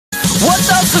What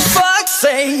does the fox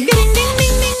say?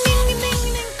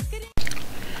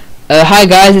 Hi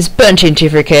guys, it's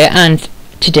Burnt2 here, and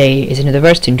today is another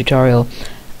redstone tutorial.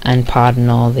 And pardon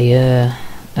all the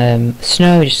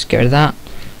snow, just get rid of that.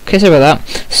 Okay, sorry about that.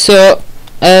 So,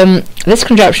 this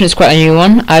contraption is quite a new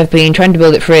one. I've been trying to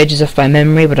build it for ages off by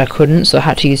memory, but I couldn't, so I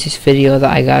had to use this video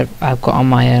that I've got on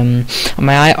my on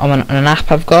an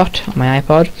app I've got on my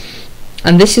iPod.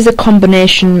 And this is a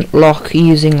combination lock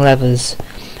using levers.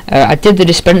 I did the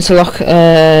dispenser lock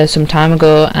some time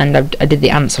ago, and I did the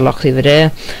answer lock the other day,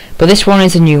 but this one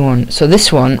is a new one. So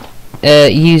this one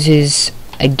uses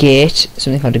a gate,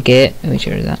 something called a gate. Let me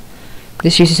show you that.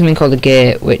 This uses something called a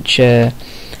gate, which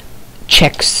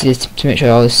checks it to make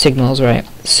sure all the signals right.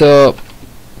 So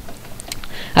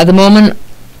at the moment,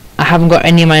 I haven't got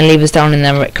any of my levers down in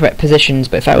their correct positions,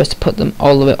 but if I was to put them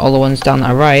all the ones down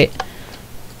that are right,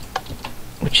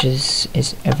 which is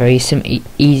a very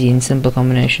easy and simple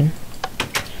combination,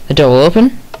 the door will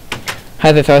open.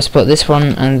 However, if I was to put this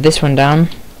one and this one down,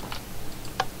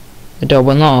 the door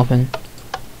will not open,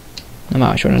 no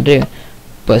matter what you want to do.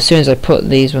 But as soon as I put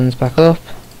these ones back up,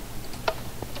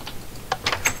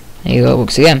 there you go, it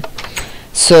works again.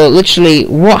 So literally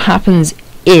what happens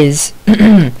is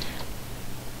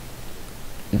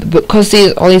because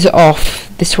all these are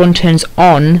off, this one turns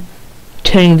on,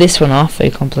 turning this one off.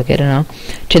 Very complicated now.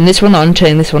 Turn this one on,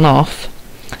 turning this one off,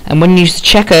 and when you use the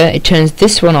checker, it turns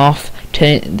this one off.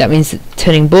 That means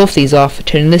turning both these off,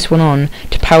 turning this one on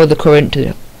to power the current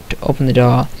to open the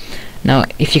door. Now,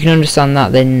 if you can understand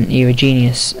that, then you're a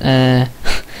genius. And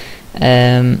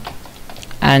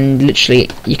literally,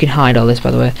 you can hide all this, by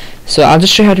the way. So I'll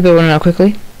just show you how to build one now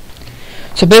quickly.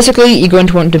 So basically, you're going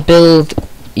to want to build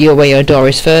where your door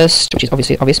is first, which is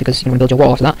obviously obvious because you're going to build your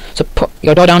wall after that. So put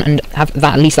your door down and have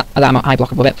that at least that amount high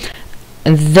block above it,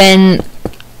 and then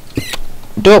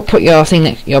don't put your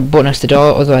your button next to the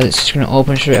door, otherwise it's just going to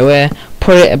open straight away.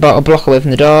 Put it about a block away from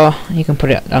the door. You can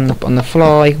put it on the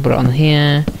floor. You can put it on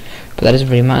here, but that doesn't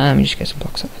really matter. Let me just get some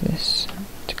blocks up for this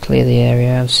to clear the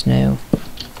area of snow.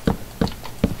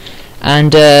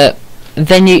 And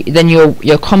then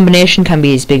your combination can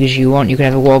be as big as you want. You can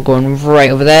have a wall going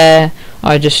right over there,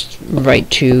 or just right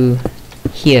to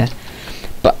here.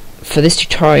 But for this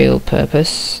tutorial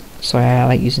purpose, sorry, I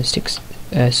like using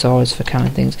swords for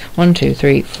counting things. 1, 2,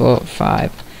 3, 4,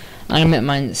 5. I'm gonna make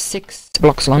mine 6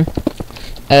 blocks long.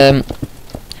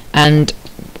 And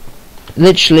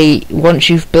literally, once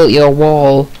you've built your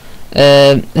wall,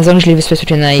 as long as you leave a space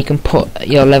between there, you can put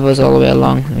your levers all the way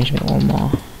along. Let me just make one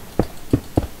more.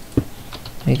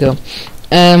 There you go.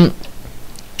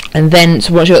 And then,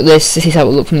 so once you got this is how it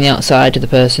will look from the outside to the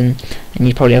person, and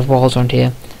you probably have walls around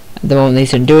here. At the moment,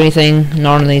 these don't do anything.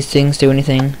 None of these things do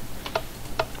anything.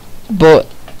 But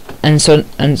and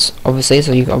obviously,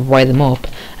 so you've got to wire them up.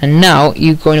 And now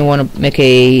you're going to want to make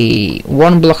a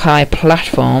 1 block high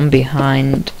platform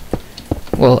behind,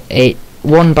 well, a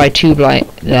 1 by 2 block,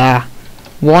 a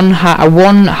 1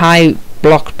 high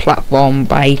block platform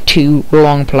by 2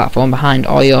 long platform behind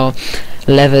all your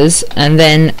levers, and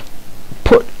then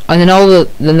then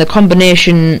the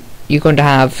combination you're going to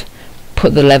have,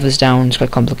 put the levers down. It's quite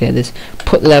complicated, this.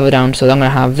 Put the lever down, so I'm going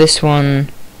to have this one,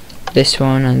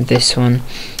 and this one,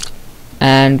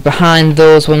 and behind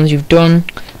those ones you've done,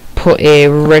 put a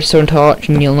redstone torch,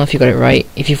 and you'll know if you got it right,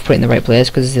 if you've put it in the right place,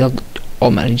 because they'll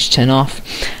automatically just turn off.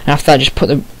 And after that, just put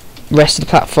the rest of the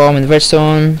platform in the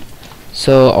redstone,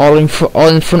 so all in front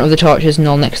of the torches and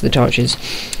all next to the torches.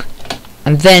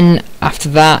 And then after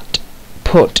that,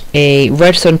 put a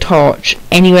redstone torch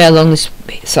anywhere along this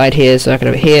side here. So I could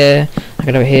have it here, I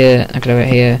could have it here, I could have it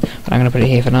here, but I'm gonna put it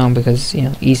here for now because, you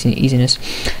know, easiness.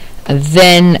 And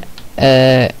then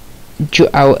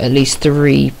jut out at least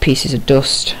 3 pieces of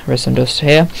dust, redstone dust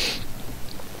here.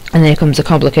 And then comes the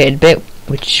complicated bit,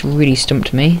 which really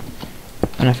stumped me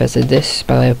when I first did this.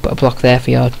 By the way, I put a block there for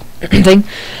your thing.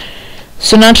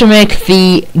 So now to make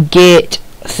the gate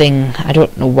thing, I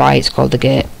don't know why it's called the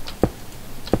gate.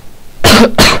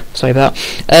 Sorry about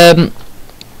that.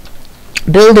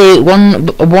 Build a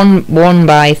 1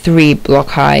 by 3 block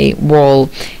high wall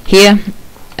here,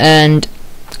 and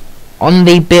on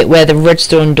the bit where the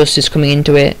redstone dust is coming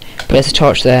into it, place a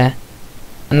torch there,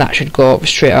 and that should go up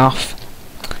straight off,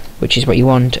 which is what you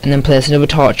want. And then place another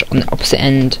torch on the opposite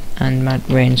end, and my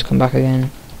rain's come back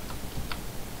again.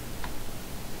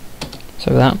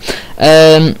 So that.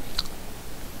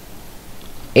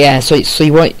 Yeah. So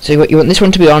you want this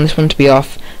one to be on, this one to be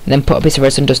off, and then put a piece of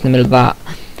redstone dust in the middle of that,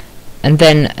 and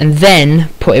then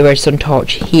put a redstone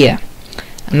torch here,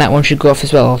 and that one should go off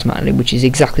as well automatically, which is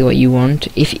exactly what you want.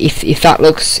 If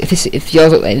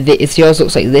yours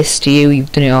looks like this to you,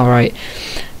 you've done it all right.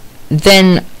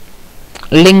 then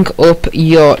link up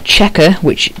your checker,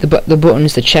 which the button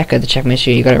is the checker. The checker makes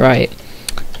sure you got it right,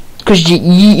 because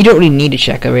you don't really need a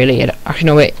checker really. Actually,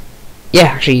 no wait, yeah,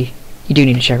 actually you do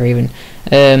need a checker even.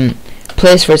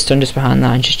 Place redstone just behind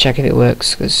that and just check if it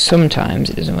works, because sometimes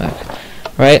it doesn't work,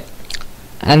 right?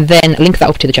 And then link that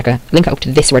up to the checker. Link that up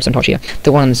to this redstone torch here,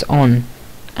 the one that's on.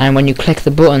 And when you click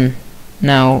the button,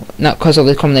 now because all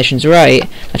the combinations are right,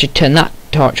 I should turn that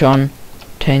torch on,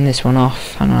 turn this one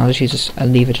off. Hang on, I'll just use a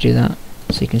lever to do that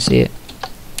so you can see it.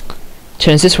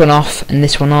 Turns this one off and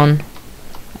this one on.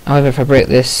 However, if I break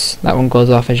this, that one goes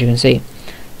off, as you can see.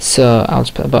 So I'll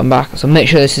just put the button back. So make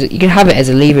sure this is, you can have it as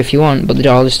a lever if you want, but the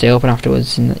door will just stay open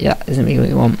afterwards, and yeah, isn't really what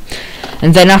you want.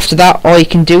 And then after that, all you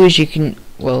can do is you can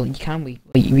want to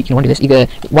do this, either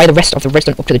wire the rest of the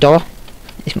redstone up to the door.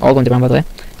 It's all going down, by the way.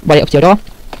 Wire it up to your door,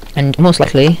 and most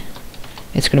likely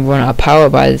it's going to run out of power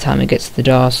by the time it gets to the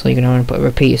door, so you're going to want to put a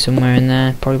repeater somewhere in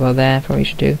there, probably about there, probably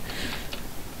should do.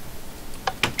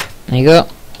 There you go.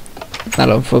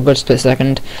 That'll for a good split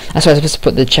second. That's why I'm supposed to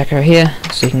put the checker here,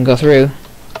 so you can go through,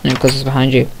 and it closes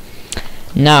behind you.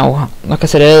 Now, like I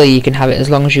said earlier, you can have it as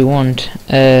long as you want,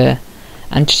 and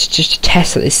just to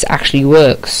test that this actually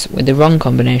works with the wrong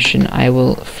combination, I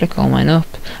will flick all mine up.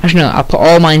 Actually no, I'll put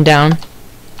all mine down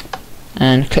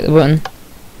and click the button.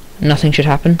 Nothing should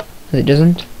happen, as it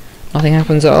doesn't. Nothing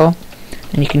happens at all.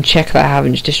 And you can check that I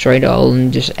haven't just destroyed it all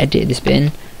and just edited this bit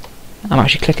in. I'm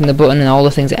actually clicking the button and all the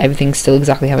things, everything's still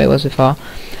exactly how it was before.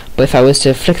 But if I was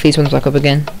to flick these ones back up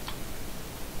again,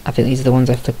 I think these are the ones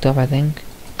I flicked up, I think.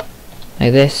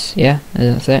 Like this, yeah,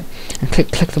 that's it. And click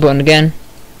the button again.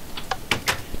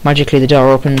 Magically the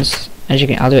door opens. As you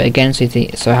can, I'll do it again so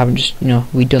I haven't just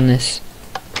redone this.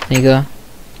 There you go.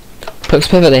 Works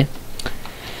perfectly.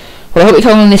 Well, I hope you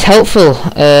found this helpful.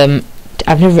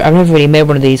 I've never really made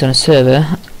one of these on a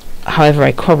server. However,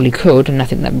 I probably could, and I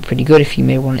think that'd be pretty good if you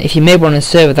made one. If you made one on a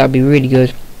server, that'd be really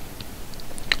good.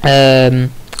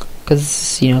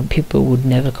 Because people would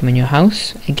never come in your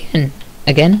house again,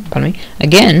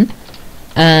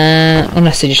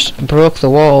 unless they just broke the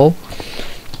wall.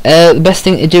 The best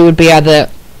thing to do would be either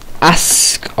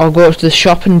ask or go to the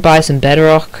shop and buy some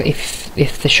bedrock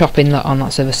if the shop on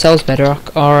that server sells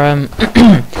bedrock, or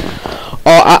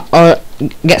or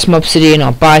get some obsidian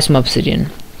or buy some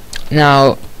obsidian.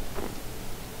 Now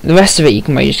the rest of it you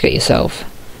can maybe just get yourself.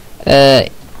 The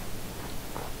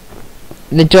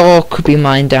door could be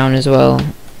mined down as well,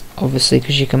 obviously,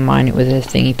 because you can mine it with a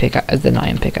thingy pickaxe, the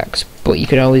iron pickaxe. But you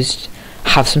could always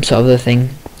have some sort of other thing.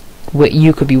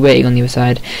 You could be waiting on the other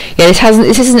side. Yeah,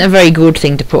 this isn't a very good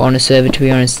thing to put on a server, to be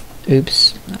honest.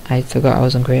 Oops, I forgot I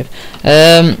was on creative.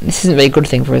 This isn't a very good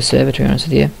thing for a server, to be honest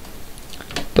with you.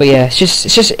 But yeah, it's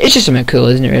just something cool,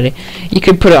 isn't it? Really, you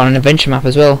could put it on an adventure map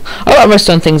as well. A lot of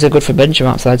redstone things are good for adventure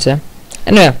maps, I'd say.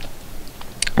 Anyway,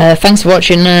 thanks for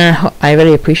watching. I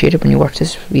really appreciate it when you watch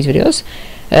these videos.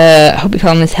 I hope you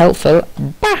found this helpful.